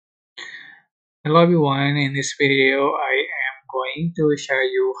Hello everyone, in this video I am going to show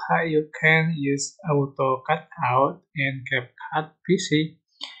you how you can use Auto Cutout in CapCut PC.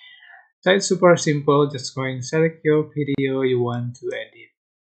 So it's super simple, just going to select your video you want to edit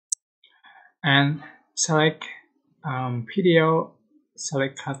and select video,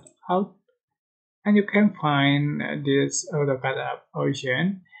 select cutout, and you can find this Auto Cutout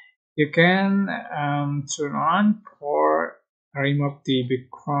option. You can turn on or remove the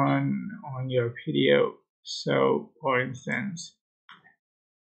background on your video. So for instance,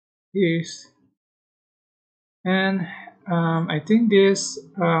 this and I think this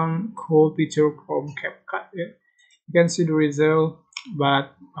cool picture from CapCut. Yeah. You can see the result,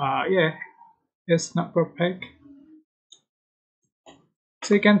 but yeah, it's not perfect.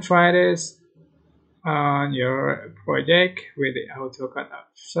 So you can try this on your project with the Auto Cutout.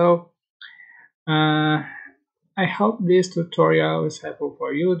 So uh, I hope this tutorial was helpful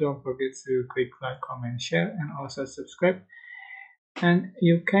for you. Don't forget to click like, comment, share, and also subscribe. And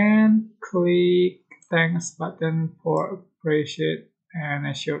you can click thanks button for appreciate and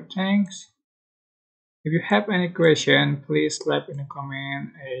a short thanks. If you have any question, please leave in the comment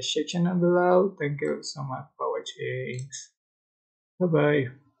section down below. Thank you so much for watching. Bye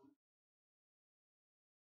bye.